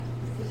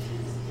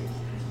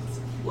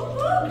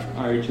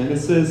All right,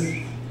 Genesis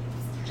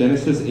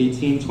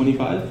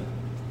 18:25.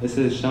 It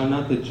says, "Shall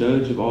not the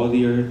judge of all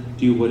the earth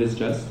do what is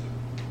just?"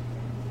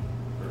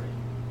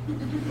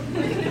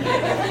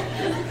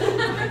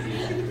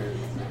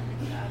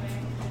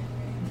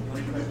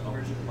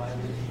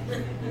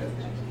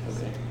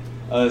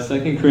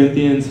 Okay. 2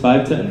 Corinthians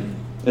 5:10.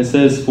 It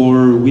says,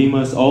 "For we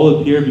must all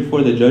appear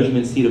before the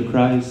judgment seat of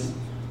Christ,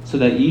 so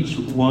that each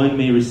one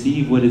may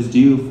receive what is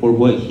due for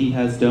what he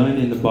has done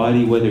in the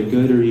body, whether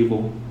good or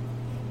evil."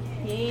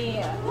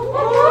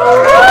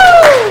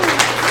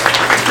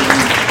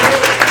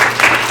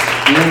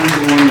 Aaron's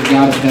the one that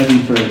got it heavy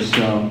first,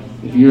 so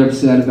if you're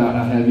upset about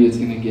how heavy it's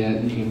going to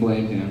get, you can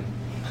blame him.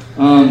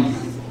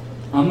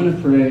 I'm going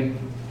to pray,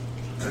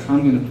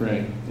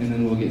 and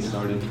then we'll get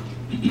started.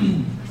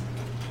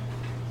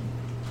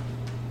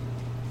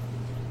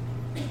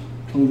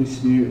 Holy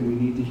Spirit, we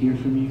need to hear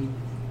from you.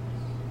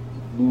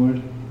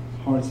 Lord,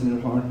 hearts that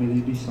are hard, may they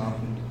be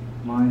softened.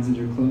 Minds that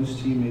are closed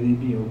to you, may they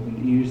be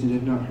opened. Ears that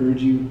have not heard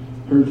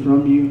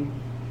from you,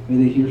 may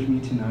they hear from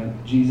you tonight.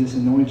 Jesus,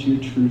 anoint your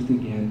truth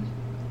again.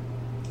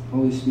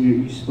 Holy Spirit,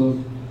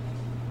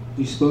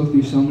 you spoke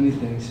through so many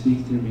things.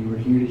 Speak through me. We're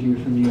here to hear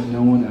from you and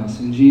no one else.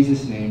 In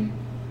Jesus' name,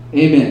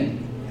 amen.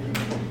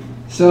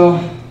 So,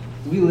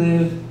 we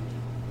live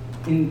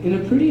in a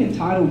pretty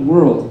entitled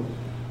world.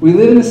 We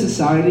live in a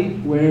society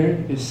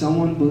where if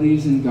someone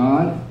believes in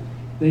God,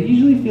 they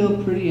usually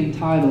feel pretty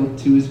entitled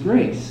to His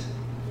grace.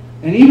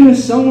 And even if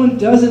someone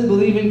doesn't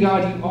believe in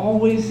God, you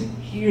always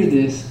hear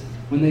this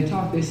when they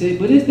talk. They say,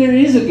 but if there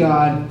is a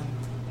God,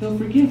 He'll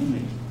forgive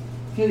me.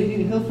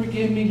 He'll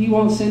forgive me. He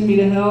won't send me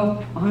to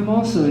hell. I'm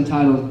also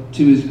entitled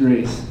to His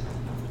grace.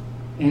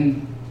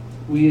 And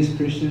we as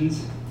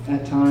Christians,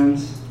 at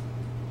times,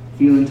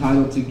 feel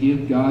entitled to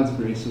give God's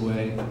grace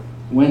away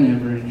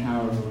whenever and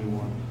however we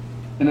want.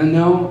 And I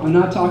know I'm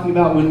not talking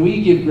about when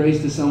we give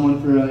grace to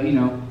someone for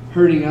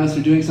hurting us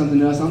or doing something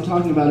to us. I'm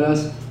talking about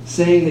us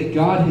saying that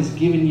God has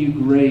given you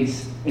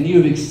grace and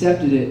you have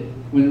accepted it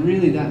when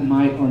really that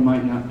might or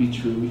might not be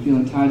true. We feel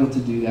entitled to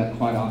do that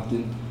quite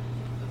often.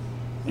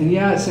 And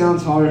yeah, it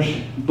sounds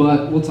harsh,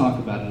 but we'll talk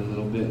about it a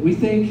little bit. We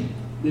think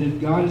that if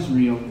God is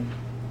real,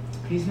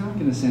 He's not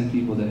going to send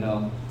people to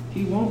hell.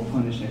 He won't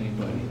punish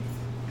anybody.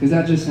 Because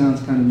that just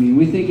sounds kind of mean.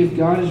 We think if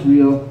God is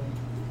real,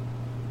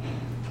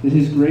 that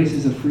His grace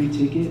is a free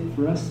ticket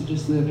for us to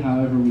just live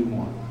however we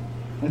want.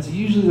 That's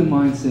usually the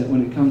mindset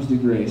when it comes to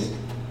grace.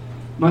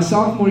 My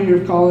sophomore year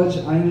of college,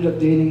 I ended up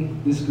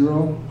dating this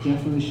girl.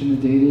 Definitely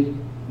shouldn't have dated.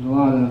 There's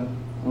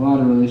a lot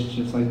of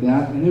relationships like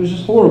that, and it was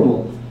just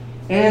horrible.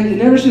 And it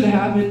never should have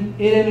happened.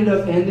 It ended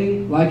up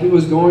ending like it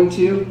was going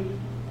to.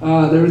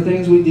 There were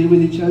things we did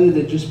with each other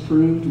that just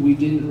proved we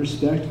didn't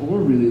respect or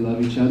really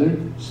love each other.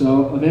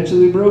 So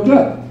eventually we broke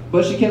up.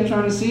 But she kept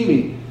trying to see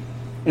me.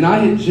 And I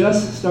had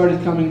just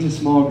started coming to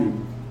small group.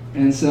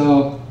 And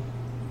so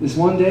this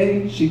one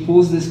day, she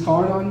pulls this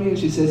card on me and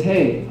she says,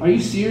 hey, are you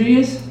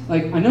serious?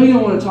 Like, I know you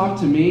don't want to talk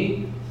to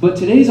me, but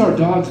today's our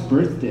dog's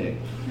birthday.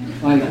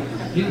 Like,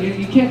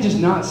 you can't just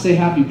not say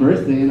happy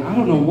birthday. And I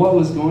don't know what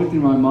was going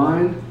through my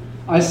mind.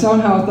 I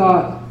somehow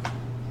thought,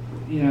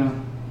 yeah,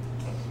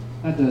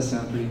 that does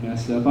sound pretty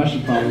messed up. I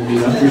should probably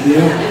meet up with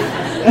you.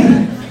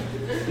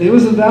 It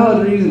was a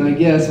valid reason, I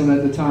guess, when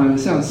at the time. It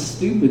sounds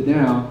stupid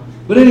now.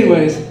 But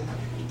anyways,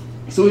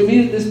 so we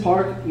meet at this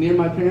park near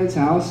my parents'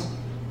 house,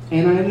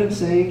 and I ended up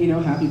saying,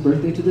 happy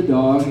birthday to the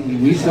dog,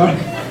 and we started...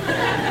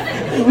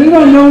 we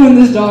don't know when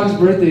this dog's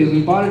birthday is.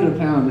 We bought it at a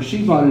pound, or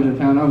she bought it at a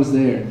pound. I was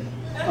there.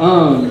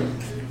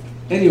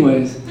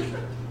 Anyways,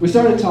 we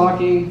started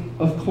talking.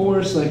 Of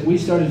course, we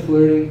started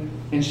flirting,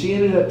 and she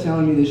ended up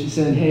telling me that she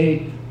said,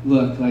 hey,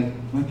 look,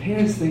 my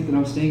parents think that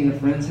I'm staying at a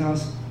friend's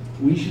house.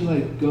 We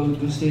should, go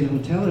stay at a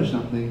hotel or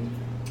something.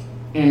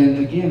 And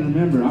again,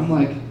 remember, I'm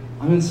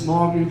in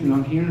small group, and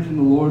I'm hearing from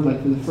the Lord,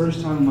 for the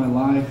first time in my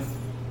life.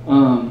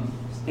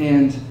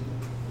 And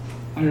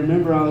I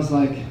remember I was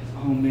like,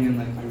 oh man,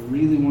 I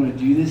really want to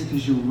do this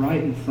because you're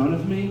right in front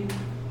of me,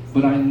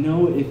 but I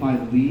know if I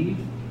leave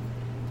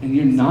and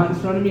you're not in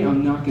front of me,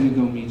 I'm not going to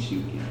go meet you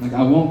again.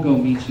 I won't go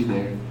meet you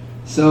there.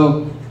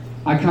 So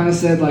I kind of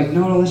said,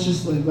 no, let's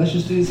just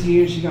do this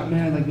here. She got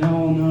mad,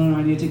 no,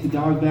 I need to take the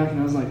dog back. And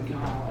I was like,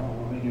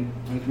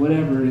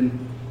 whatever. And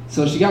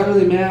so she got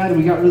really mad, and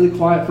we got really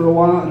quiet for a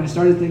while, and I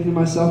started thinking to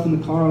myself in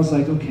the car, I was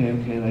like, okay,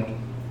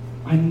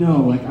 I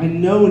know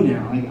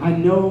now. I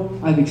know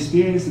I've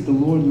experienced that the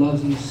Lord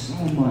loves me so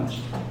much.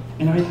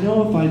 And I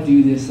know if I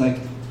do this, I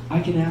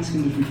can ask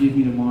Him to forgive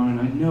me tomorrow, and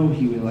I know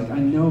He will. I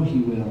know He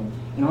will.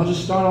 And I'll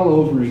just start all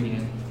over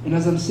again. And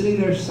as I'm sitting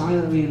there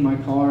silently in my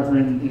car, or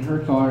in her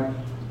car,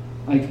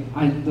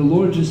 the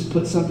Lord just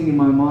put something in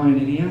my mind,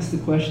 and He asked the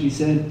question, He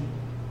said,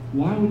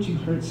 why would you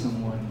hurt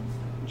someone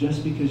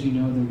just because you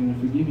know they're going to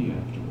forgive you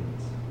afterwards?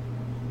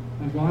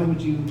 Why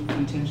would you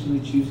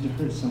intentionally choose to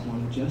hurt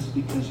someone just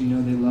because you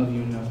know they love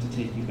you enough to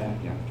take you back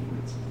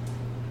afterwards?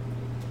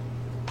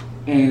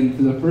 And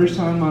for the first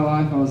time in my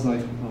life, I was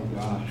like, oh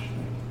gosh,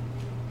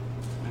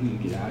 I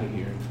need to get out of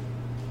here.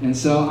 And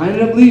so I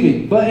ended up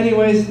leaving. But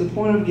anyways, the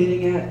point I'm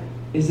getting at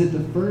is that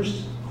the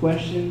first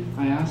question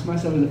I asked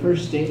myself, or the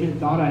first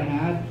thought I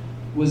had,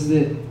 was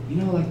that,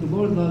 like the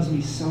Lord loves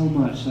me so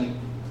much. Like,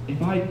 if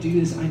I do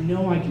this, I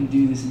know I can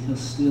do this and He'll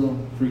still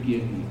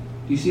forgive me.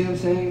 Do you see what I'm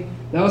saying?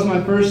 That was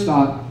my first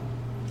thought.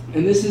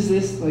 And this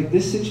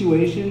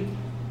situation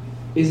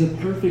is a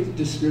perfect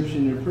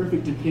description or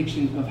perfect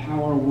depiction of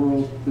how our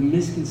world, the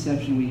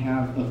misconception we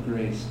have of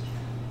grace.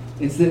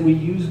 It's that we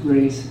use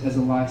grace as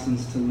a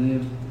license to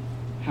live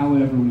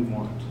however we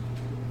want.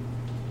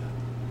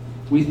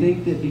 We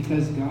think that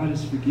because God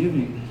is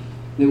forgiving,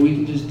 that we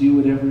can just do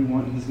whatever we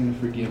want and He's going to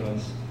forgive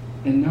us.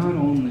 And not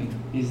only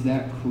is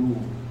that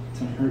cruel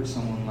to hurt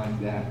someone like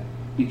that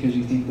because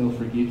you think they'll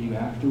forgive you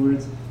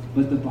afterwards,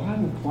 but the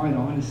Bible, quite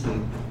honestly,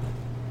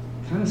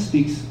 kind of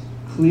speaks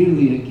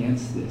clearly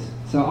against this.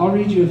 So I'll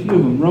read you a few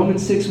of them.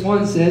 Romans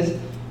 6:1 says,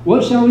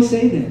 "What shall we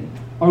say then?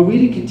 Are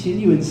we to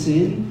continue in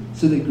sin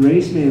so that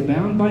grace may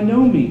abound? By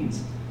no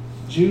means."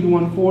 Jude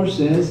 1:4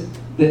 says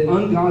that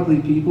ungodly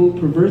people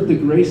pervert the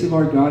grace of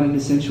our God into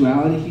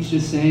sensuality. He's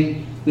just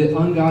saying that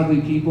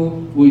ungodly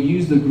people will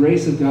use the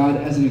grace of God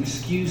as an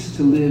excuse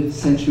to live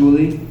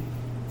sensually.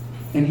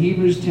 And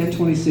Hebrews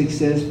 10:26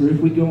 says, "For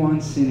if we go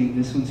on sinning,"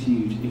 this one's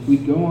huge, "if we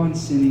go on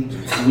sinning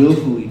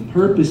willfully,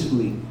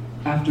 purposefully,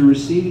 after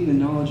receiving the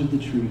knowledge of the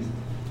truth,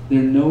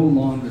 there no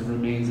longer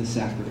remains a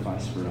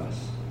sacrifice for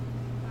us."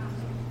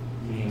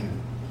 Man,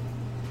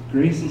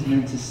 grace is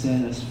meant to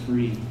set us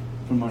free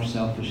from our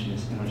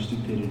selfishness and our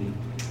stupidity.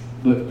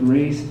 But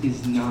grace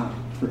is not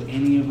for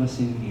any of us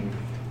in here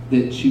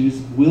that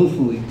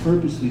willfully,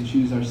 purposely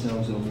choose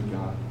ourselves over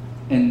God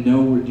and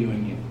know we're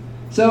doing it.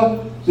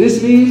 So,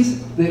 this means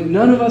that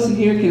none of us in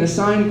here can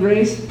assign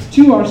grace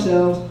to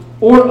ourselves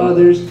or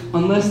others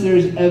unless there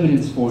is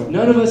evidence for it.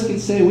 None of us can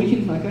say, we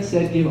can, like I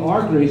said, give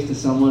our grace to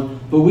someone,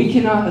 but we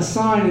cannot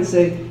assign and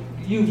say,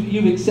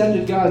 you've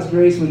accepted God's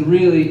grace when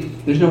really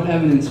there's no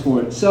evidence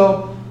for it.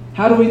 So,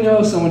 how do we know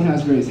if someone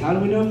has grace? How do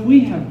we know if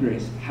we have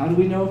grace? How do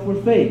we know if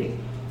we're fake?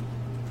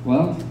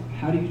 Well,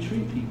 how do you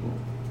treat people?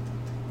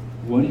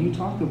 What do you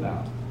talk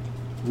about?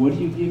 What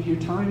do you give your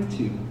time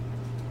to?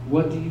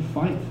 What do you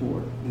fight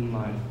for in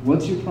life?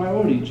 What's your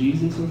priority?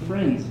 Jesus or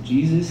friends?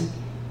 Jesus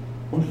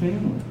or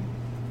family?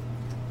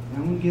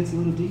 That one gets a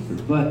little deeper.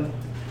 But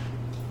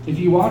if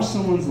you watch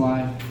someone's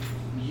life,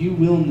 you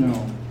will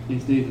know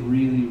if they've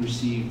really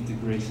received the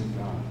grace of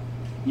God.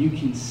 You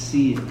can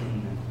see it in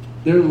them.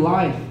 Their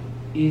life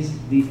is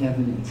the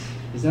evidence.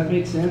 Does that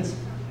make sense?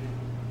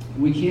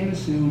 We can't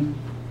assume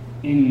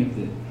any of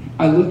it.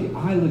 I look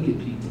at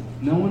people.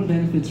 No one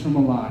benefits from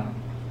a lie.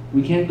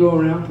 We can't go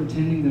around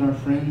pretending that our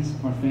friends,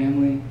 our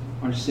family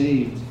are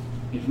saved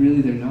if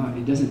really they're not.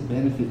 It doesn't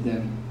benefit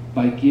them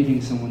by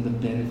giving someone the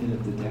benefit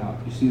of the doubt.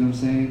 You see what I'm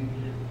saying?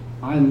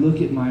 I look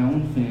at my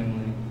own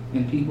family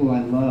and people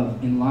I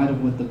love in light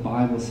of what the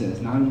Bible says,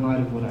 not in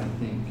light of what I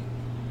think.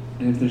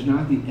 And if there's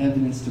not the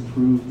evidence to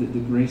prove that the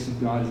grace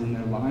of God is in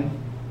their life,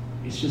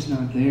 it's just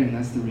not there, and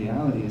that's the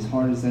reality, as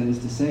hard as that is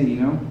to say,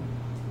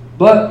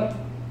 But,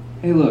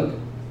 hey, look.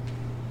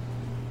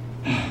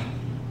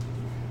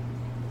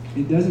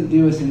 It doesn't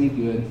do us any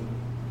good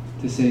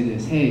to say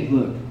this. Hey,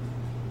 look,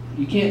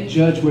 you can't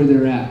judge where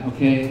they're at,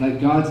 okay? Like,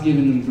 God's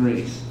given them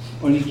grace.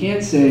 Or you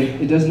can't say,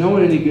 it does no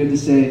one any good to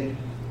say,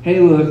 hey,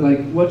 look,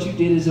 like, what you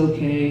did is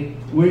okay.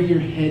 Where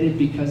you're headed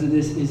because of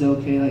this is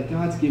okay. Like,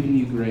 God's given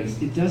you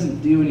grace. It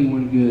doesn't do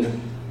anyone good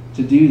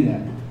to do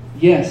that.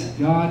 Yes,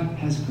 God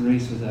has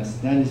grace with us.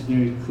 That is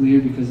very clear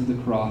because of the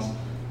cross.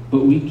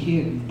 But we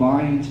can't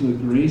buy into a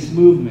grace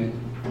movement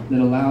that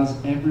allows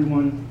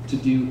everyone to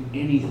do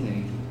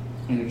anything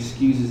and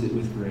excuses it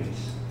with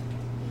grace.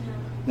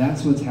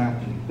 That's what's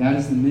happening. That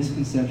is the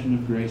misconception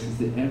of grace, is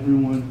that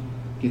everyone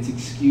gets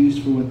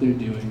excused for what they're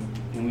doing,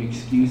 and we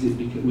excuse it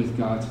with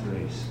God's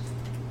grace.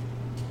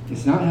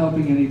 It's not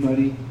helping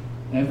anybody.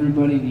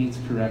 Everybody needs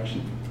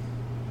correction.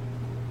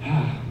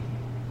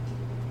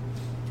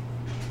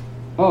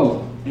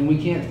 Oh, and we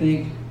can't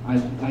think,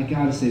 I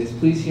gotta say this,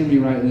 please hear me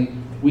rightly,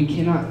 we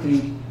cannot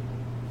think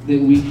that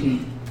we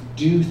can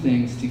do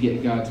things to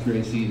get God's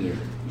grace either.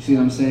 You see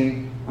what I'm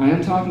saying? I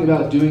am talking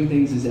about doing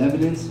things as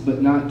evidence,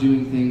 but not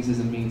doing things as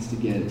a means to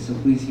get it. So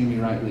please hear me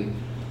rightly.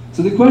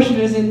 So the question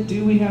isn't,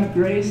 do we have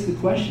grace? The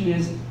question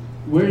is,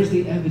 where's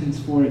the evidence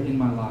for it in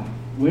my life?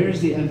 Where's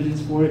the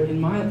evidence for it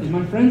in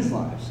my friends'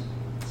 lives?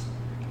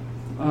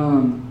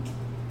 What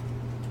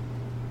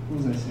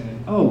was I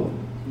saying? Oh,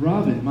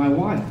 Robin, my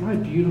wife, my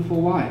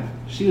beautiful wife.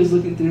 She was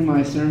looking through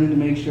my sermon to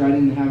make sure I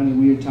didn't have any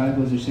weird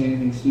typos or say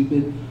anything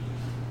stupid.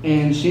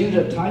 And she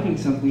ended up typing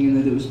something in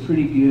that it was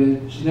pretty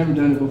good. She's never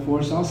done it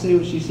before, so I'll say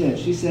what she said.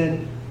 She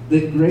said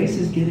that grace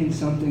is getting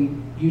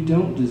something you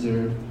don't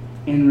deserve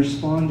and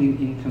responding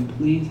in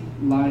complete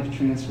life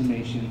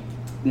transformation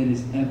that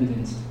is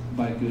evidenced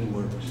by good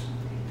works.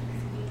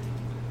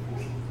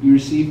 You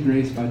receive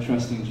grace by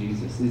trusting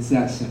Jesus. It's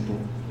that simple.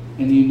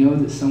 And you know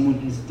that someone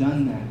has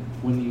done that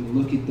when you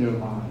look at their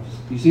lives.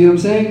 You see what I'm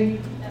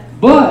saying?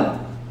 But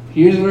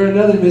here's where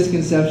another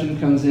misconception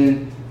comes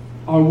in.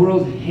 Our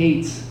world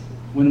hates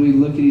when we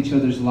look at each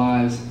other's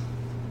lives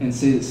and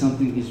say that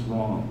something is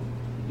wrong.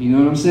 You know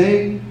what I'm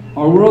saying?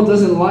 Our world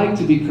doesn't like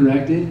to be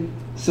corrected,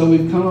 so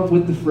we've come up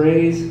with the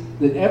phrase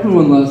that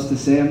everyone loves to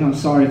say. I'm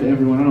sorry if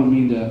everyone, I don't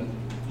mean to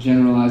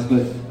generalize,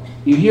 but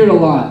you hear it a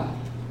lot.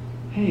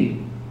 Hey,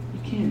 you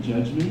can't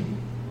judge me.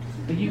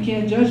 Like, you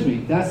can't judge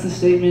me. That's the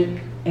statement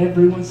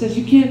everyone says.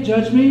 You can't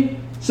judge me.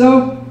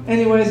 So,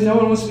 anyways, no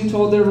one wants to be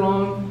told they're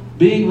wrong.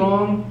 Being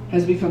wrong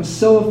has become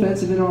so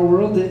offensive in our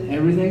world that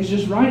everything's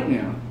just right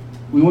now.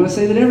 We want to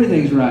say that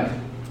everything's right.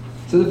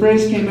 So the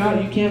phrase came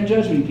out, you can't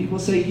judge me. People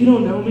say, you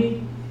don't know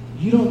me.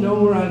 You don't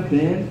know where I've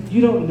been.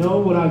 You don't know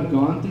what I've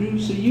gone through,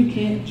 so you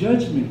can't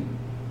judge me.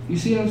 You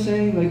see what I'm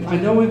saying? Like, I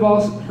know we've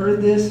all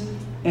heard this,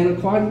 and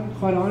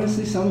quite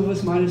honestly, some of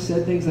us might have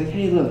said things like,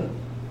 hey, look,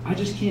 I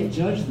just can't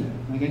judge them.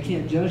 Like, I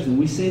can't judge them.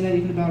 We say that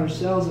even about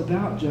ourselves,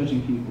 about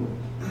judging people.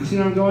 You see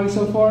where I'm going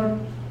so far?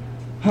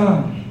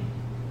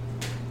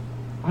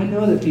 I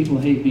know that people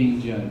hate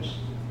being judged,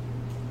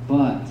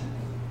 but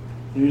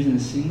there isn't a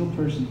single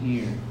person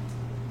here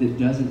that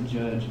doesn't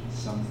judge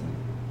something.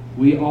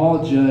 We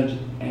all judge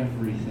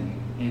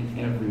everything and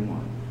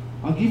everyone.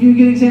 I'll give you a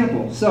good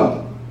example.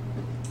 So,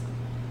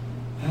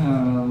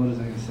 what was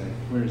I going to say?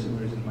 Where is it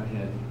in my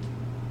head?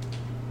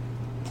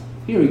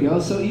 Here we go.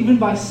 So even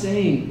by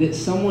saying that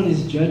someone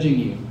is judging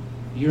you,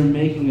 you're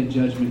making a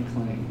judgment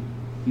claim.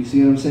 You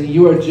see what I'm saying?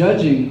 You are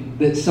judging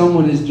that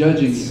someone is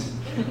judging you.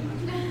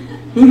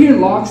 Who here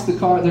locks their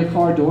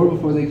car door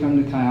before they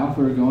come to Chi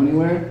Alpha or go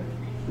anywhere?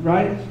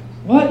 Right?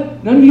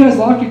 What? None of you guys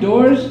lock your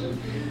doors?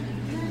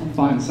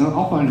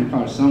 I'll find your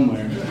car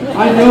somewhere.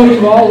 I know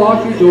you all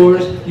lock your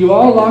doors, you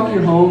all lock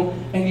your home,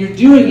 and you're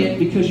doing it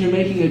because you're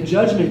making a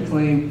judgment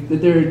claim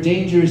that there are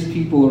dangerous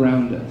people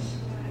around us.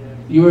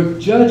 You are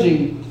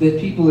judging that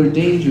people are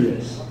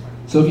dangerous.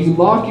 So if you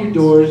lock your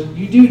doors,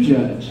 you do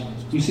judge.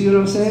 You see what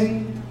I'm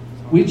saying?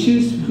 We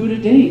choose who to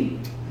date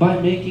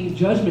by making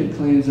judgment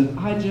claims of,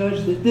 I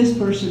judge that this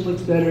person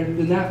looks better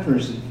than that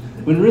person,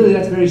 when really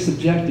that's very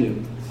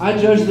subjective. I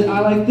judge that I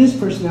like this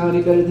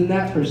personality better than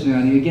that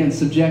personality. Again,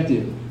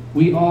 subjective.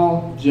 We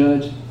all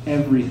judge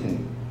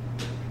everything.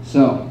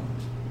 So,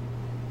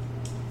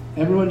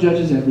 everyone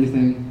judges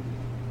everything,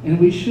 and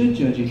we should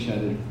judge each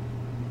other,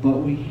 but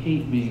we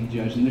hate being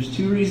judged. And there's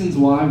two reasons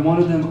why.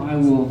 One of them I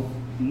will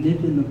nip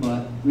in the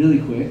butt really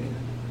quick.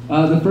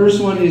 The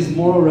first one is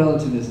moral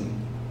relativism.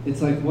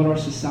 It's like what our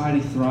society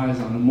thrives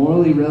on, a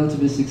morally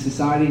relativistic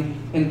society.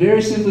 And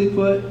very simply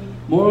put,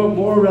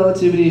 moral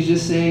relativity is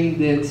just saying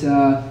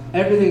that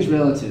everything's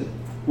relative.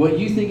 What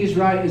you think is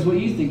right is what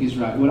you think is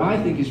right. What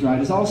I think is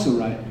right is also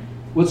right.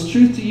 What's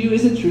truth to you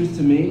isn't truth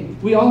to me.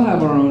 We all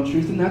have our own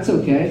truth, and that's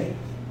okay.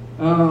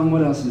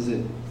 What else is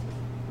it?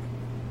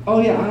 Oh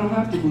yeah, I don't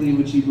have to believe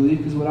what you believe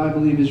because what I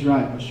believe is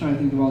right. I was trying to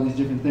think of all these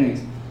different things.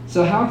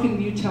 So how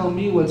can you tell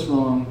me what's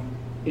wrong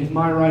if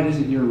my right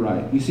isn't your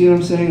right? You see what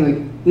I'm saying?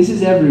 Like, this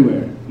is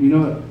everywhere. You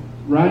know,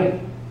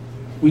 right?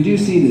 We do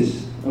see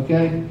this,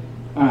 okay?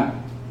 All right.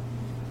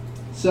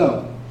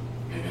 So,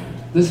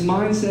 this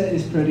mindset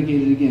is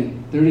predicated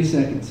again. 30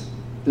 seconds.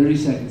 30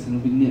 seconds, and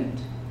it'll be nipped.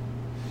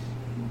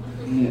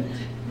 Nipped.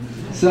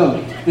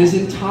 So, this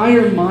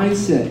entire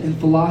mindset and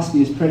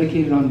philosophy is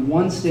predicated on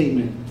one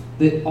statement,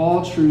 that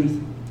all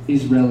truth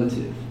is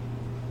relative.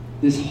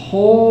 This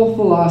whole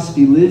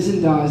philosophy lives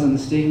and dies on the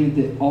statement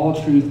that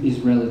all truth is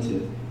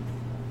relative.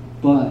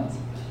 But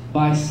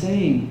by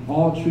saying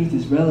all truth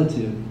is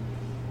relative,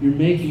 you're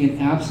making an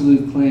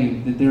absolute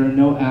claim that there are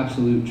no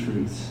absolute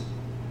truths.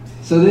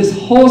 So this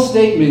whole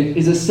statement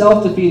is a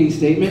self-defeating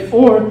statement,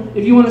 or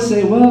if you want to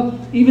say, well,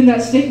 even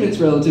that statement's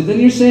relative, then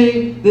you're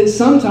saying that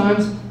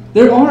sometimes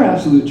there are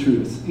absolute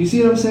truths. You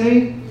see what I'm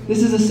saying?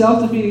 This is a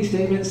self-defeating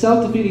statement,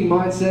 self-defeating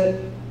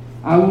mindset.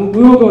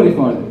 We won't go any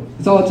farther.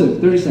 That's all it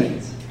took, 30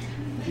 seconds.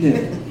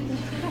 Yeah.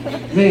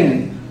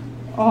 Man.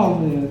 Oh,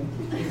 man.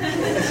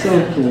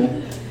 So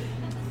cool.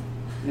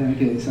 Yeah, I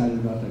get excited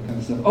about that kind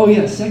of stuff. Oh,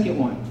 yeah, second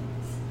one.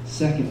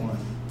 Second one.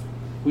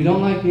 We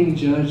don't like being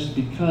judged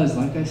because,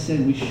 like I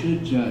said, we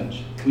should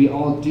judge. We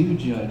all do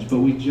judge, but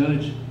we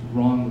judge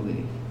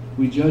wrongly.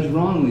 We judge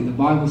wrongly. The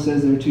Bible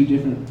says there are two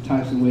different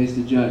types of ways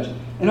to judge.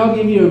 And I'll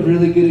give you a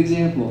really good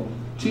example.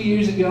 2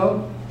 years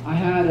ago, I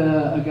had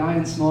a guy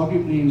in small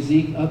group named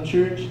Zeke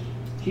Upchurch.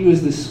 He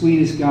was the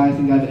sweetest guy I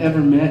think I've ever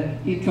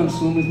met. He'd come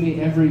swim with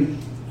me every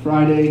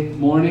Friday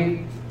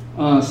morning.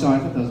 Sorry, I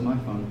thought that was my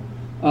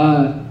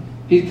phone.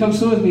 He'd come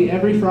swim with me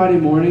every Friday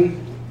morning.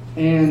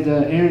 And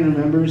Aaron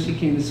remembers he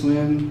came to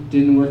swim,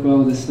 didn't work well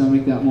with his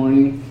stomach that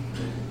morning.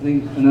 I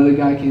think another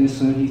guy came to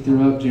swim, he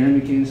threw up.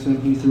 Jeremy came to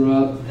swim, he threw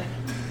up.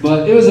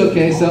 But it was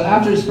okay. So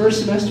after his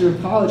first semester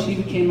of college, he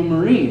became a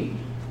Marine.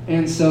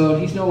 And so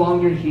he's no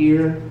longer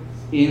here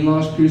in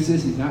Las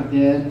Cruces. He's not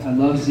dead. I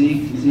love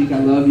Zeke. Zeke, I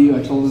love you.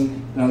 I told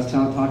him that I was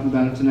talking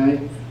about him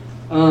tonight.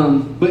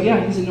 But yeah,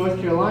 he's in North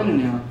Carolina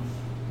now.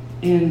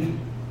 And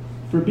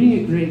for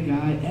being a great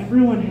guy,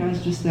 everyone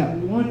has just that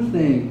one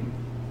thing.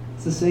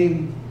 It's the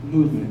same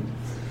movement.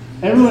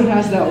 Everyone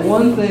has that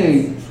one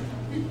thing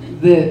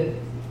that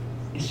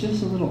it's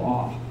just a little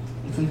off.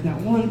 It's like that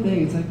one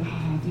thing. It's like,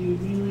 dude,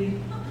 really?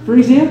 For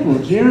example,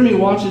 Jeremy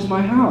watches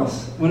my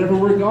house whenever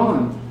we're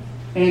gone.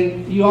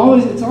 And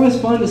it's always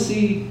fun to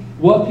see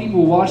what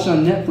people watched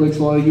on Netflix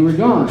while you were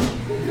gone.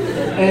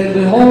 And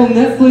the whole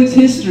Netflix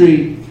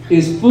history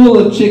is full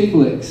of chick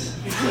flicks.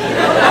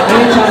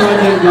 Anytime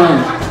I've been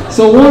gone.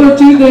 So one of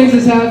two things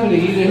is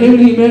happening. Either him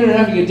and He-Man are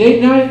having a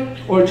date night,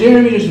 or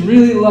Jeremy just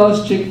really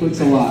loves chick flicks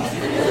a lot.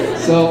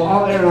 So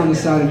I'll err on the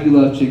side of you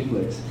love chick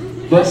flicks.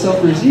 But so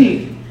for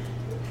Zeke,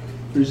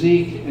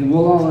 and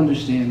we'll all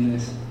understand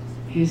this,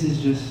 his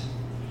is just,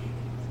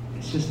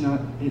 it's just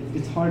not,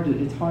 it's hard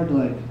to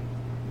like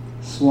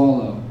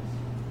swallow.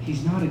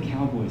 He's not a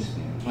Cowboys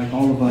fan, like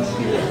all of us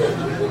here.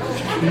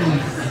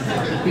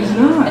 He's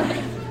not.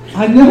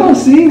 I know,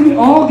 see, we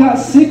all got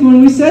sick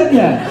when we said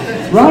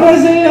that. Right,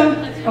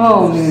 Isaiah?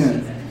 Oh,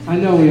 man. I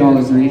know we all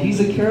agree. He's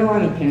a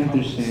Carolina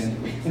Panthers fan.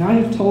 And I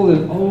have told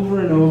him over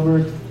and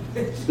over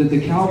that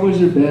the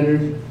Cowboys are better,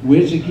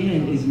 which,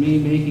 again, is me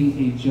making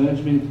a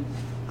judgment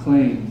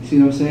claim. See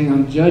what I'm saying?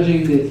 I'm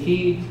judging that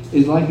he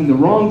is liking the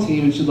wrong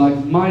team and should like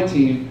my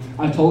team.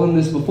 I told him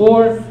this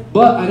before,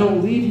 but I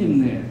don't leave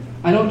him there.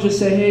 I don't just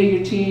say, hey,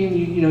 your team,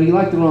 you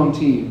like the wrong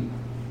team.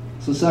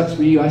 So it sucks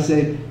for you. I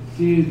say,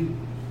 dude,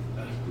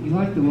 you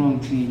like the wrong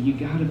team. You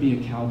got to be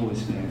a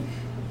Cowboys fan.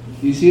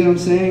 You see what I'm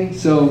saying?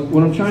 So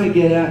what I'm trying to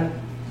get at,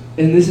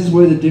 and this is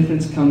where the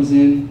difference comes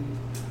in,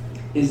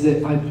 is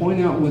that I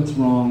point out what's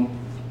wrong,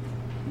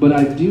 but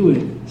I do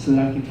it so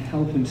that I can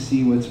help him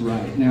see what's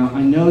right. Now,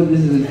 I know this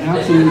is an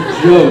absolute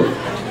joke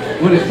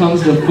when it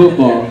comes to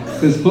football,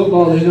 because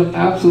football, there's no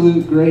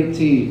absolute great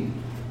team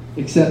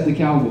except the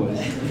Cowboys.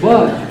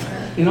 But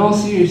in all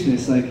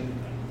seriousness, like,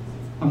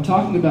 I'm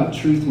talking about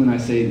truth when I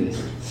say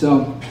this.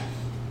 So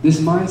this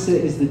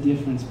mindset is the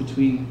difference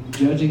between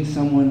judging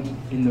someone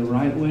in the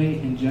right way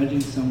and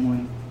judging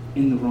someone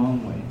in the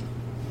wrong way.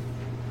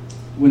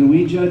 When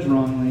we judge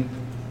wrongly,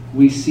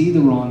 we see the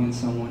wrong in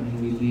someone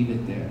and we leave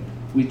it there.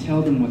 We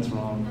tell them what's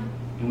wrong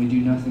and we do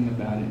nothing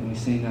about it and we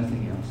say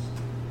nothing else.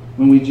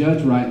 When we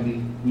judge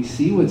rightly, we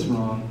see what's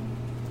wrong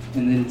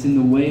and that it's in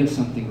the way of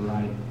something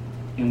right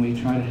and we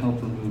try to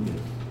help remove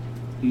it.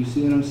 Do you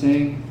see what I'm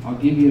saying? I'll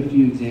give you a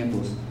few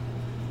examples.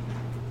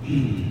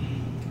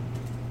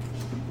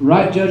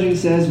 Right judging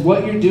says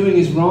what you're doing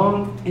is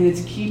wrong and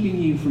it's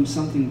keeping you from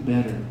something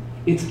better.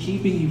 It's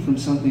keeping you from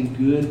something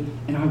good,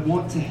 and I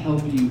want to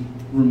help you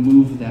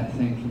remove that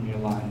thing from your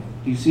life.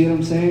 Do you see what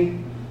I'm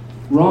saying?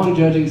 Wrong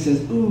judging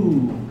says,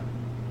 ooh,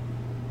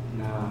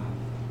 nah,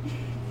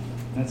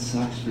 that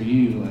sucks for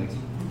you. Like,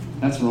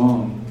 that's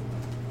wrong.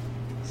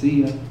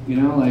 See ya.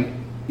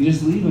 You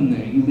just leave them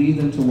there. You leave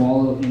them to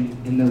wallow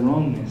in their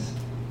wrongness.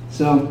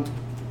 So,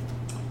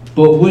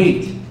 but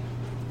wait.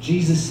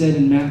 Jesus said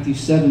in Matthew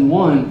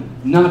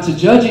 7:1 not to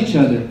judge each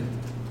other.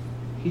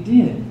 He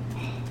did.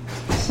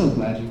 I'm so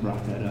glad you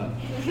brought that up.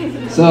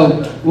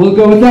 So we'll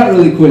go with that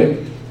really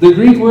quick. The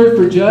Greek word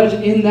for judge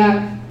in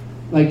that,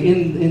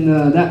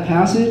 that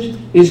passage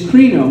is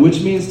krino,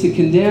 which means to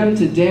condemn,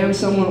 to damn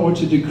someone, or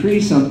to decree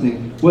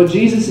something. What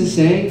Jesus is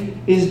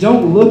saying is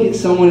don't look at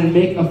someone and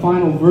make a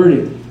final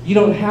verdict. You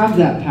don't have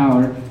that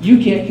power. You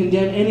can't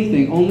condemn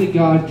anything. Only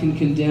God can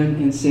condemn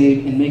and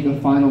save and make a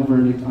final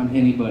verdict on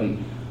anybody.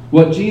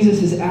 What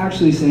Jesus is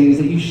actually saying is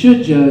that you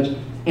should judge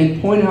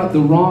and point out the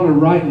wrong or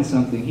right in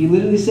something. He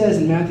literally says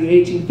in Matthew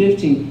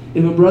 18:15,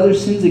 if a brother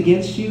sins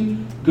against you,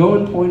 go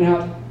and point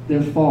out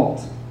their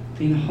fault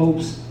in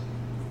hopes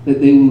that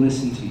they will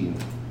listen to you.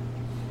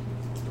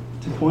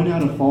 To point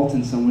out a fault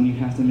in someone, you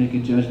have to make a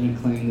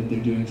judgment claim that they're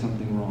doing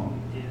something wrong.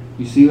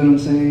 You see what I'm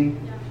saying?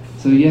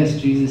 So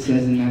yes, Jesus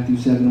says in Matthew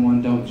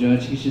 7:1, don't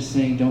judge. He's just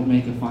saying don't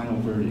make a final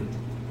verdict.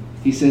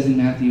 He says in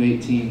Matthew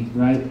 18,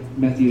 right?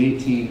 Matthew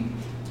 18,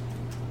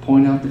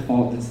 point out the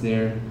fault that's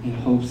there in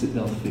hopes that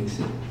they'll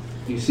fix it.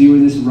 You see where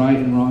this right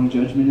and wrong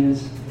judgment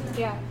is?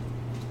 Yeah.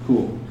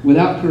 Cool.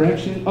 Without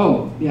correction,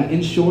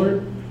 in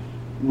short,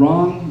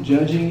 wrong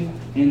judging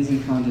ends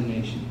in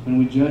condemnation. When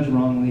we judge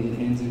wrongly, it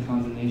ends in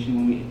condemnation.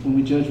 When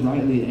we judge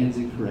rightly, it ends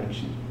in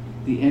correction.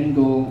 The end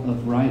goal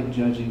of right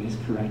judging is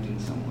correcting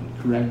someone,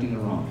 correcting a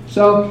wrong.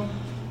 So,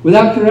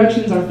 without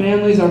corrections, our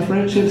families, our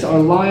friendships, our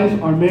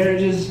life, our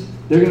marriages,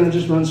 they're going to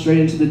just run straight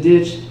into the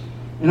ditch.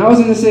 And I was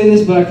going to say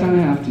this, but I kind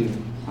of have to.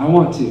 I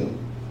want to.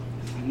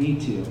 I need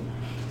to.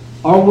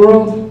 Our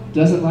world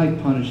doesn't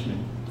like punishment.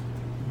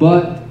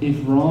 But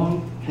if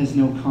wrong has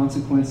no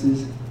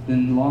consequences,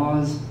 then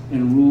laws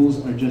and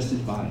rules are just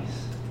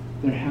advice.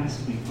 There has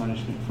to be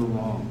punishment for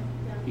wrong.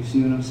 You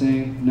see what I'm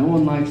saying? No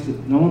one likes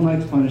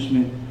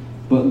punishment,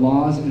 but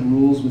laws and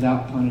rules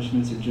without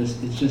punishments it's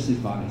just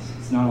advice.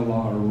 It's not a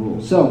law or a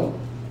rule. So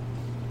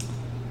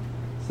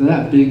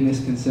that big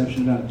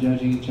misconception about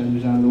judging each other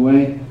is out of the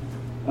way.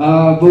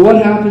 But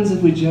what happens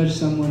if we judge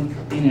someone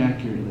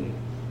inaccurately?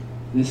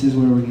 This is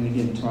where we're going to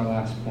get into our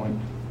last point.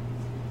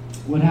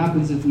 What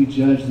happens if we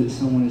judge that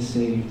someone is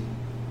saved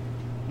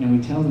and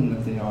we tell them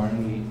that they are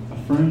and we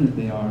affirm that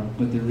they are,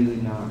 but they're really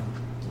not?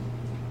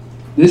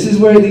 This is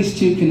where these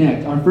two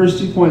connect. Our first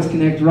 2 points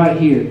connect right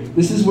here.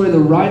 This is where the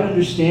right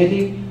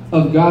understanding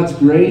of God's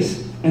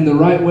grace and the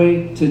right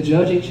way to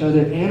judge each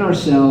other and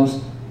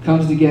ourselves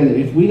comes together.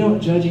 If we don't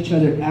judge each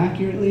other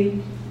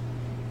accurately,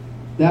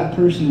 that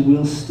person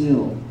will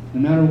still, no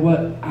matter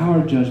what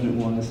our judgment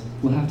was,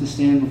 will have to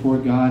stand before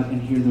God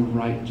and hear the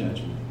right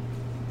judgment.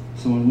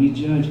 So when we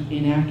judge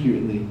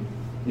inaccurately,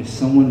 if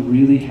someone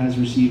really has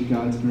received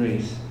God's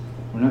grace,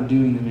 we're not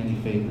doing them any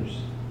favors.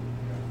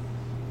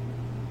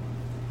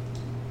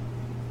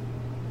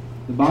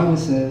 The Bible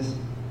says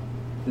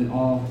that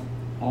all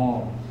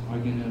are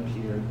going to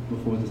appear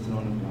before the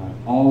throne of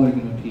God. All are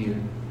going to appear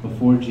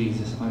before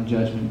Jesus on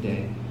Judgment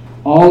Day.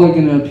 All are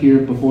going to appear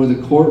before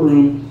the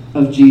courtroom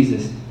of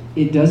Jesus.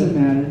 It doesn't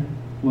matter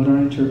what our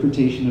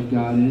interpretation of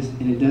God is,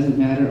 and it doesn't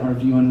matter our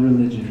view on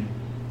religion.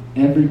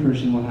 Every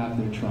person will have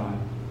their trial.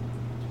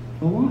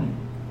 But why?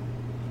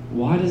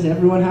 Why does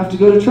everyone have to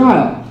go to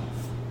trial?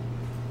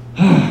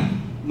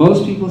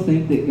 Most people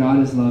think that God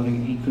is loving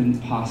and He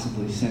couldn't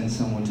possibly send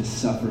someone to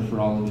suffer for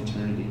all of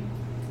eternity.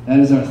 That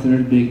is our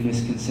third big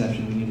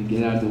misconception we need to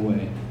get out of the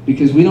way.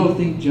 Because we don't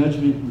think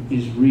judgment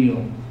is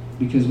real.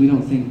 Because we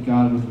don't think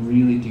God would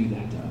really do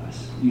that to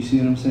us. You see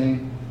what I'm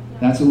saying?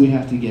 That's what we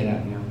have to get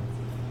at now.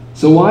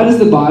 So why does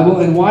the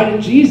Bible and why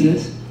did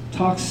Jesus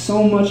talk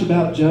so much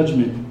about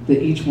judgment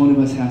that each one of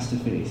us has to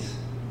face?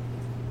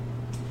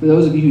 For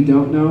those of you who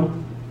don't know,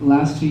 the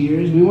last 2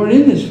 years, we weren't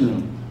in this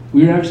room.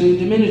 We were actually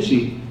in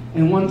Dominici.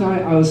 And one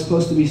time I was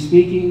supposed to be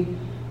speaking.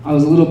 I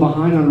was a little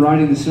behind on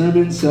writing the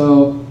sermon,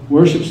 so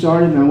worship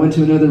started and I went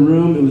to another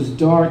room. It was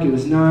dark, it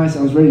was nice,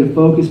 I was ready to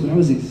focus, but I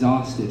was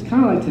exhausted.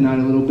 Kind of like tonight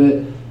a little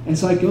bit. And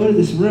so I go to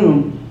this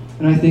room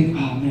and I think,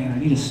 oh man, I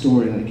need a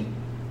story. Like,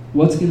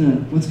 what's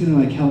gonna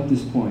like help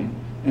this point?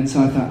 And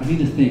so I thought, I need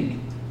to think.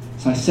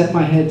 So I set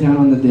my head down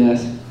on the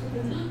desk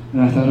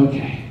and I thought,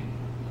 okay,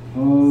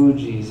 oh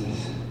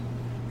Jesus.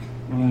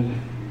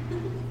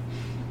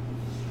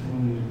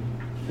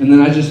 And then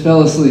I just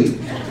fell asleep.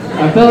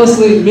 I fell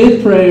asleep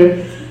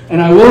mid-prayer,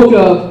 and I woke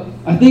up,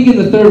 I think in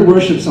the third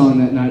worship song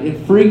that night.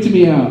 It freaked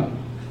me out.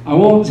 I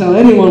won't tell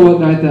anyone what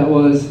night that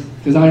was,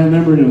 because I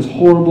remembered it was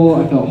horrible.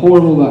 I felt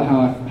horrible about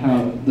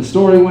how the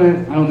story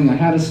went. I don't think I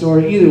had a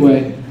story either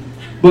way.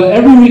 But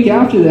every week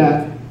after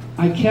that,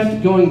 I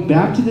kept going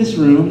back to this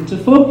room to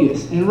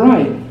focus and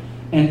write.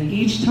 And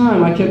each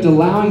time I kept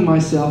allowing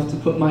myself to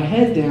put my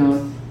head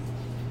down,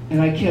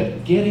 and I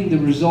kept getting the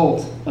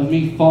result of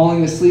me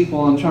falling asleep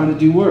while I'm trying to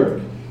do work.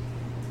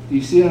 Do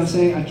you see what I'm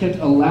saying? I kept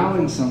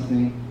allowing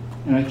something,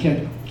 and I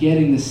kept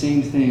getting the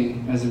same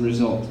thing as a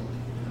result.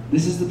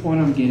 This is the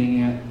point I'm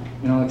getting at,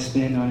 and I'll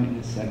expand on it in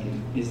a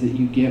second, is that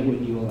you get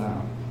what you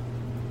allow.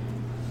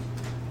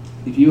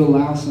 If you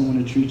allow someone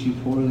to treat you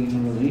poorly in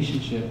a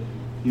relationship,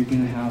 you're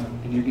going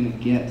to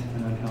get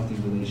an unhealthy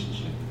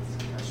relationship.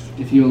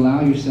 If you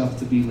allow yourself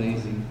to be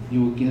lazy,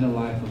 you will get a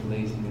life of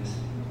laziness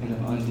and of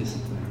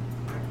undiscipline.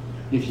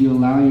 If you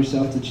allow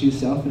yourself to choose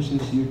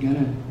selfishness, you're going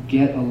to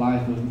get a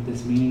life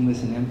that's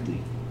meaningless and empty.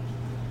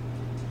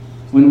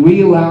 When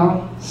we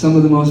allow some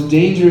of the most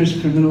dangerous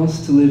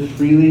criminals to live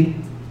freely,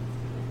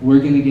 we're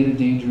going to get a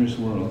dangerous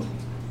world.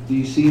 Do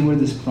you see where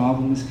this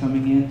problem is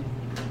coming in?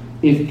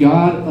 If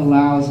God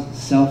allows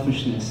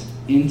selfishness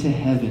into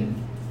heaven,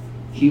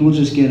 He will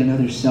just get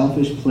another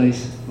selfish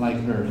place like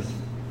earth,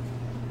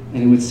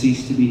 and it would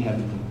cease to be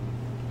heavenly.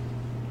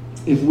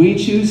 If we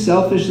choose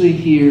selfishly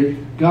here,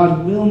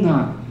 God will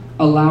not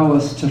allow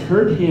us to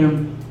hurt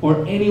Him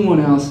or anyone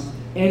else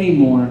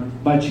anymore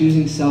by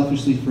choosing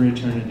selfishly for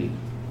eternity.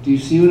 Do you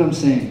see what I'm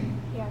saying?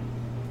 Yeah.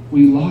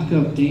 We lock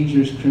up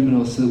dangerous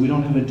criminals so that we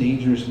don't have a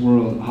dangerous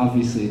world.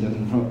 Obviously, it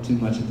doesn't help too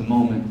much at the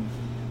moment.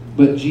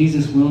 But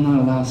Jesus will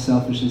not allow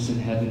selfishness in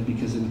heaven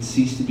because it would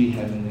cease to be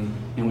heavenly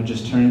and would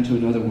just turn into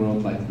another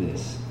world like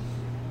this.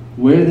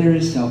 Where there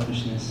is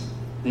selfishness,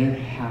 there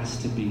has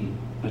to be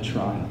a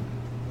trial.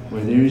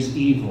 Where there is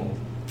evil,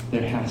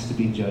 there has to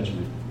be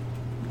judgment.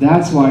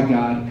 That's why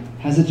God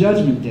has a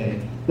judgment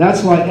day.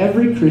 That's why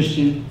every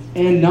Christian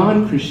and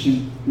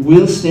non-Christian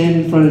will stand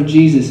in front of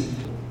Jesus.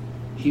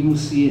 He will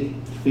see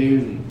it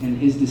fairly, and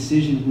His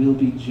decision will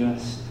be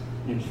just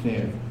and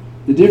fair.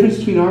 The difference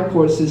between our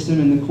court system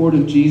and the court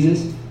of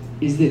Jesus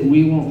is that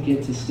we won't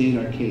get to state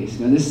our case.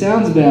 Now, this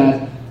sounds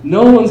bad.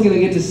 No one's going to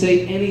get to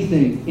say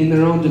anything in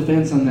their own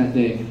defense on that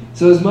day.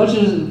 So as much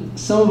as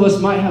some of us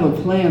might have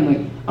a plan,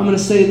 like, I'm going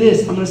to say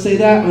this, I'm going to say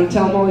that, I'm going to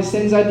tell them all these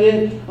things I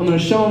did, I'm going to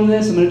show them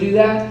this, I'm going to do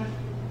that,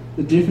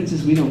 the difference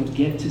is we don't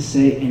get to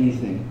say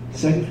anything.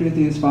 2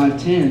 Corinthians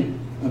 5:10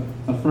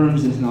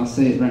 affirms this, and I'll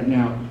say it right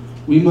now.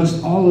 We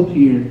must all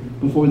appear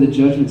before the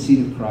judgment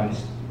seat of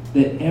Christ,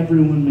 that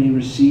everyone may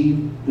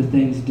receive the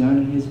things done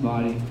in His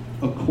body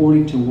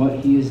according to what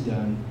He has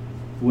done,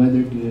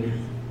 whether good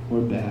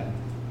or bad.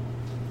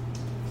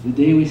 The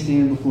day we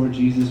stand before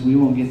Jesus, we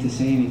won't get to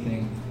say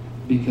anything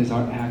because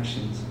our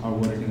actions are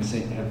what are going to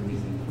say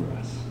everything for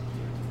us.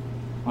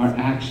 Our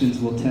actions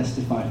will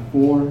testify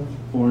for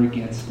or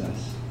against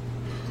us.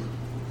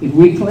 If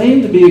we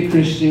claim to be a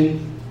Christian,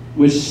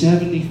 which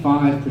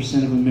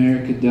 75% of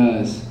America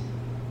does,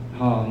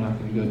 I'm not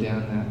going to go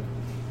down that.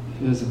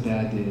 It was a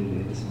bad day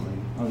today this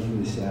morning. I was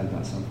really sad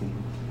about something.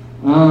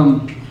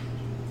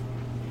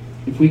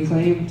 If we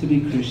claim to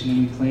be Christian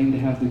and we claim to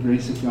have the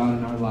grace of God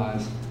in our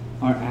lives,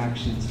 our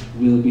actions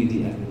will be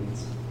the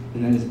evidence.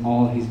 And that is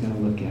all he's going to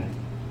look at.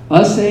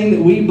 Us saying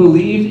that we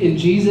believed in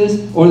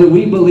Jesus or that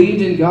we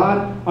believed in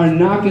God are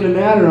not going to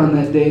matter on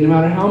that day, no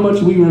matter how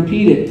much we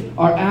repeat it.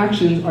 Our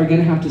actions are going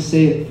to have to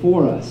say it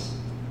for us.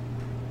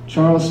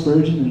 Charles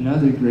Spurgeon,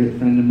 another great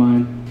friend of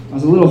mine, I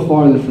was a little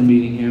farther from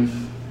meeting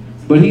him,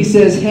 but he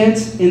says,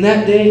 "Hence, in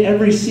that day,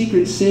 every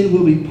secret sin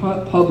will be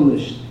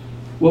published.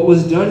 What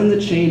was done in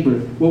the chamber,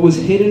 what was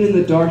hidden in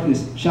the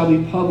darkness, shall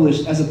be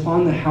published as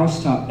upon the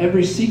housetop.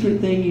 Every secret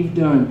thing you've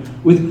done.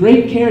 With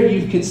great care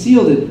you've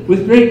concealed it.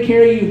 With great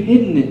care you've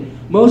hidden it.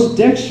 Most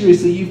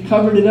dexterously you've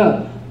covered it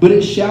up. But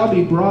it shall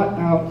be brought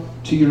out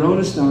to your own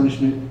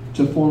astonishment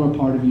to form a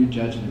part of your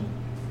judgment."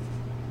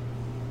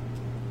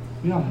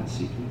 We all have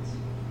secrets.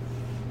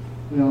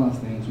 We all have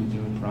things we do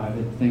in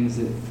private. Things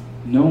that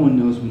no one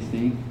knows we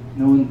think.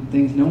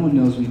 Things no one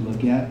knows we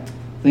look at.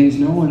 Things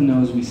no one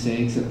knows we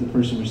say except the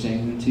person we're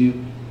saying them to.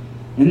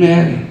 And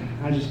man,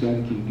 I just got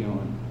to keep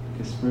going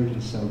because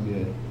Spurgeon's so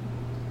good.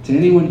 To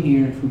anyone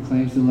here who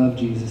claims to love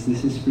Jesus,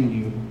 this is for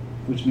you,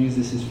 which means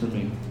this is for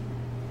me.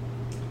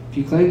 If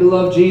you claim to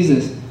love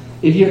Jesus,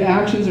 if your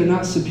actions are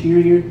not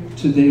superior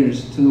to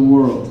theirs, to the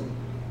world,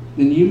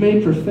 then you may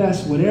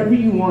profess whatever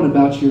you want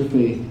about your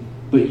faith,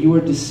 but you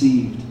are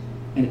deceived.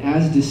 And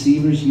as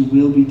deceivers, you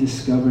will be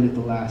discovered at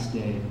the last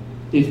day.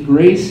 If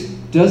grace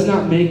does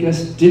not make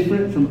us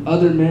different from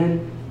other men,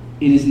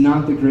 it is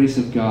not the grace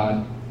of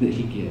God that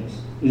he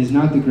gives. It is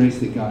not the grace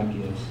that God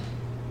gives.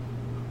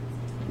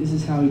 This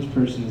is how each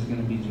person is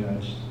going to be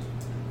judged.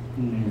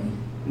 Man,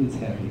 it's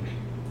heavy.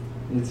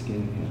 It's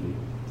getting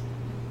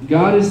heavy.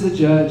 God is the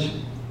judge,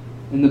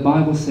 and the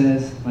Bible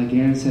says, like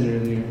Aaron said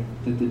earlier,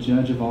 that the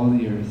judge of all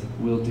the earth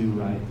will do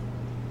right.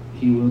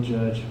 He will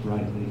judge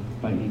rightly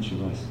by each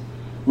of us.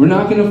 We're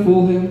not going to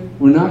fool him.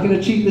 We're not going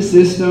to cheat the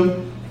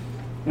system.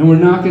 And we're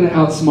not going to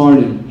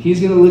outsmart him. He's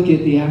going to look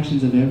at the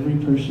actions of every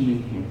person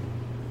in here.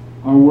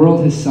 Our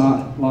world has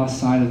lost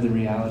sight of the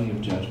reality of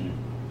judgment.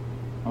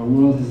 Our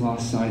world has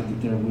lost sight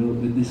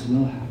that this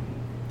will happen.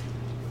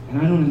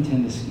 And I don't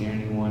intend to scare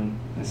anyone.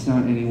 That's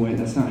not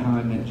how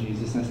I met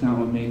Jesus. That's not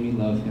what made me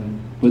love him.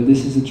 But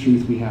this is the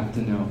truth we have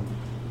to know.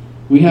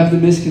 We have the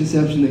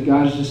misconception that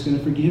God is just going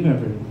to forgive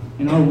everyone.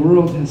 And our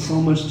world has so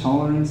much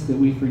tolerance that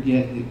we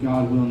forget that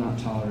God will not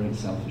tolerate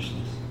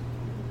selfishness.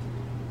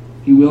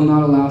 He will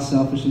not allow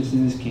selfishness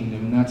in his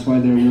kingdom, and that's why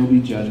there will be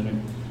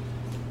judgment.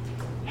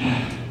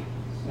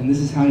 And this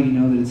is how you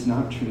know that it's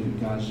not true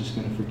that God's just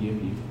going to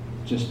forgive you,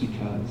 just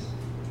because.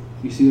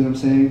 You see what I'm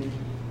saying?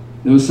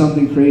 There was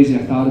something crazy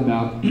I thought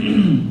about.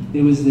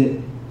 It was that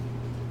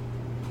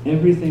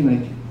every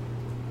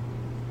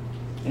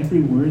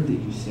word that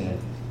you said,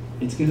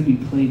 it's going to be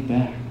played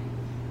back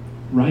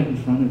right in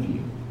front of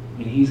you,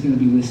 and he's going to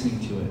be listening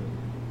to it.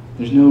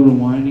 There's no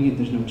rewinding it.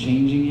 There's no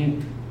changing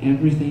it.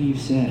 Everything you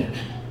said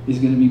is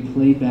going to be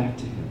played back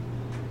to him.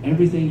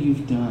 Everything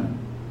you've done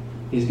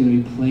is going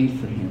to be played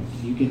for him.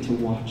 You get to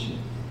watch it.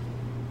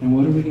 And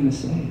what are we going to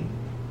say?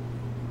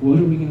 What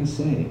are we going to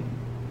say?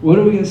 What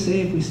are we going to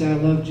say if we say, "I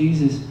love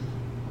Jesus"?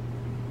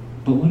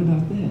 But what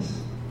about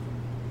this?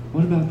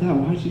 What about that?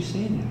 Why did you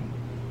say that?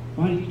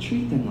 Why do you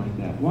treat them like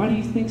that? Why do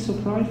you think so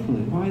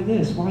pridefully? Why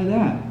this? Why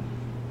that?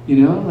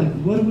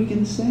 What are we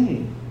going to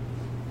say?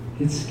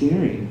 It's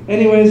scary.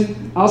 Anyways,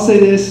 I'll say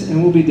this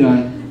and we'll be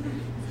done.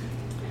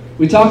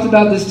 We talked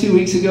about this 2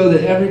 weeks ago,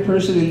 that every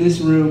person in this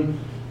room,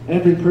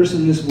 every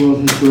person in this world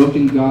has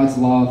broken God's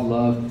law of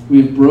love.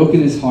 We have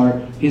broken his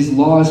heart. His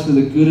law is for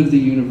the good of the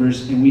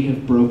universe, and we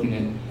have broken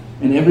it.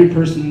 And every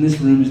person in this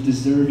room is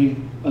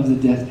deserving of the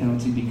death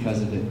penalty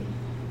because of it,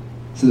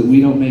 so that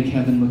we don't make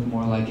heaven look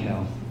more like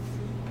hell.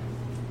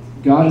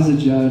 God is a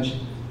judge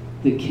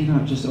that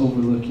cannot just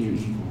overlook your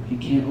evil. He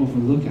can't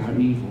overlook our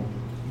evil,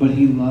 but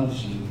he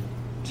loves you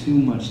too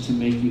much to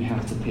make you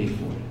have to pay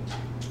for it.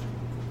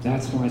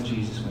 That's why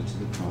Jesus went to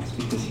the cross,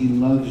 because he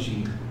loves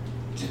you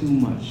too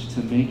much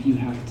to make you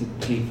have to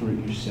pay for it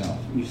yourself.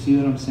 You see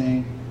what I'm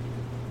saying?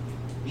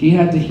 He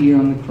had to hear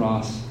on the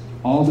cross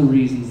all the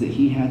reasons that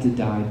he had to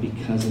die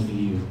because of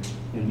you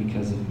and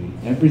because of me.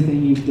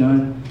 Everything you've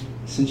done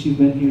since you've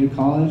been here to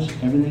college,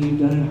 everything you've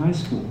done in high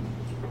school,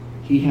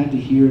 he had to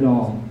hear it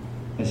all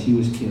as he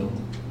was killed.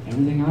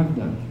 Everything I've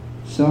done.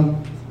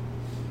 So,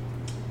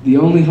 the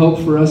only hope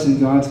for us in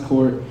God's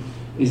court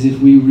is if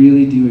we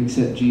really do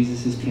accept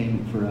Jesus'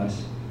 payment for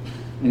us,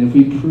 and if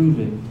we prove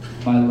it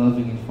by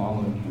loving and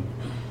following him.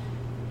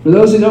 For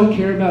those who don't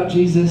care about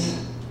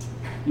Jesus,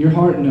 your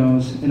heart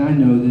knows, and I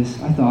know this,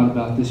 I thought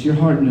about this, your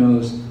heart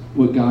knows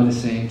what God is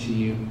saying to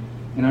you,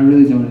 and I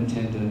really don't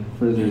intend to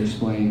further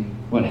explain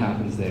what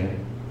happens there.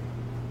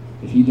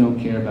 If you don't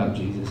care about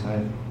Jesus,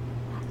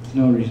 there's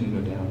no reason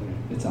to go down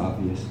there. It's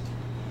obvious.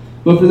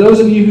 But for those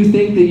of you who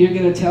think that you're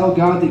going to tell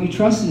God that you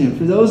trust in him,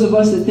 for those of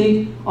us that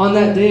think on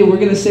that day we're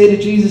going to say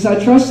to Jesus,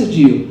 "I trusted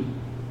you,"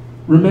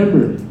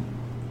 remember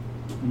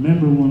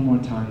one more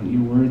time that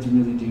your words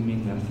really do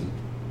mean nothing.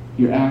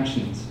 Your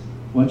actions,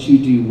 what you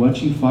do,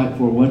 what you fight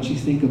for, what you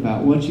think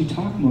about, what you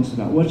talk most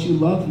about, what you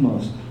love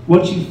most,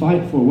 what you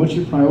fight for, what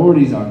your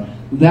priorities are,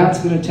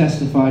 that's going to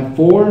testify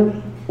for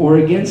or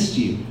against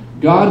you.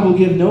 God will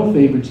give no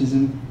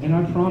favoritism, and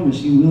I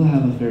promise you will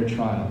have a fair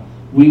trial.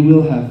 We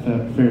will have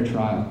a fair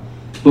trial.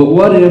 But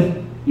what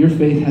if your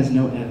faith has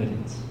no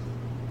evidence?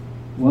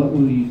 What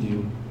will you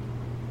do?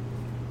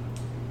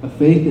 A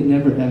faith that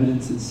never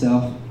evidences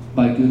itself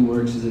by good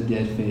works is a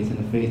dead faith, and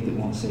a faith that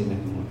won't save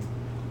anyone.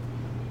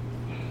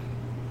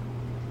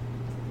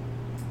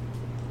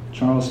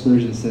 Charles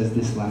Spurgeon says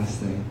this last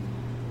thing.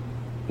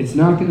 It's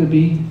not going to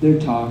be their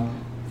talk,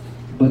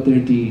 but their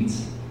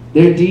deeds.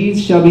 Their deeds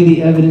shall be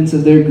the evidence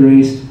of their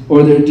grace,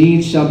 or their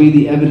deeds shall be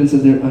the evidence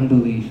of their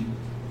unbelief.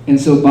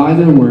 And so by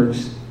their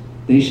works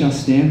they shall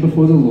stand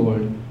before the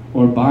Lord,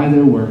 or by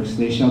their works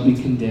they shall be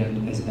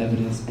condemned as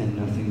evidence and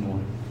nothing more.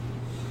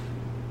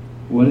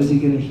 What is he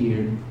going to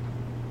hear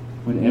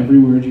when every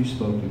word you've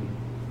spoken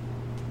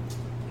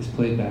is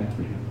played back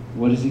for him?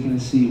 What is he going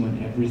to see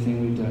when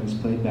everything we've done is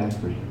played back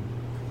for him?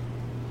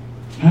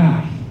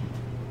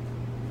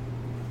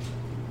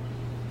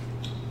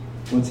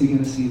 What's he going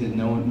to see that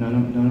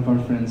none of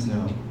our friends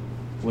know?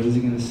 What is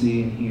he going to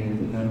see and hear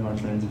that none of our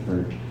friends have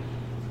heard?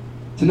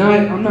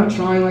 Tonight, I'm not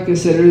trying, like I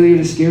said earlier,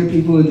 to scare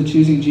people into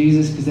choosing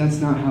Jesus, because that's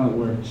not how it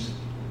works.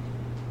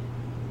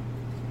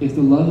 If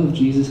the love of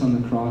Jesus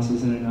on the cross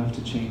isn't enough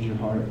to change your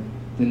heart,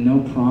 then no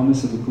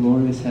promise of a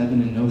glorious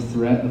heaven and no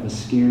threat of a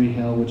scary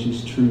hell, which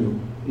is true,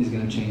 is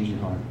going to change your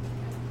heart.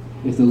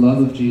 If the love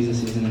of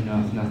Jesus isn't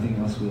enough, nothing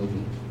else will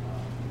be.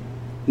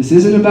 This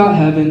isn't about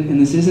heaven, and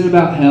this isn't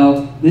about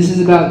hell. This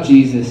is about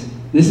Jesus.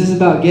 This is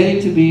about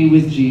getting to be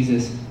with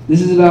Jesus.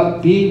 This is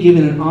about being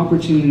given an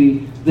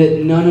opportunity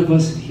that none of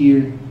us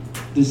here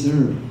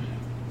deserve.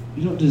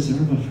 You don't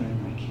deserve a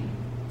friend like him.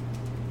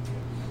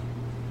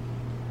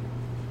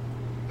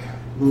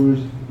 Lord,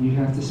 you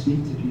have to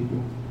speak to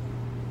people.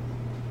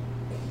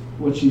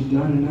 What you've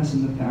done in us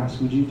in the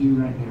past, would you do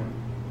right now?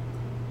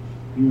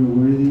 You are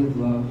worthy of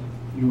love.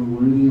 You are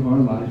worthy of our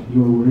life.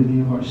 You are worthy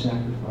of our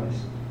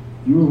sacrifice.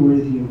 You are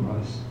worthy of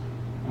us.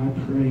 I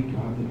pray,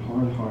 God, that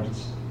hard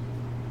hearts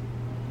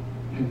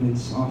have been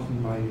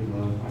softened by your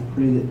love. I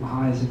pray that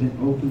eyes have been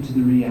opened to the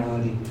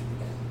reality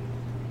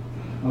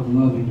of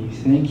loving you.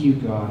 Thank you,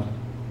 God.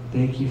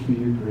 Thank you for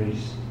your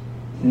grace.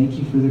 Thank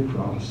you for the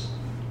cross.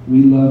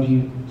 We love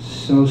you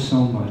so, so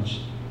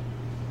much.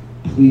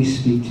 Please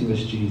speak to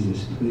us,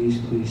 Jesus.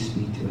 Please, please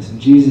speak to us. In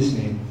Jesus'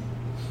 name,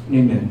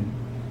 amen.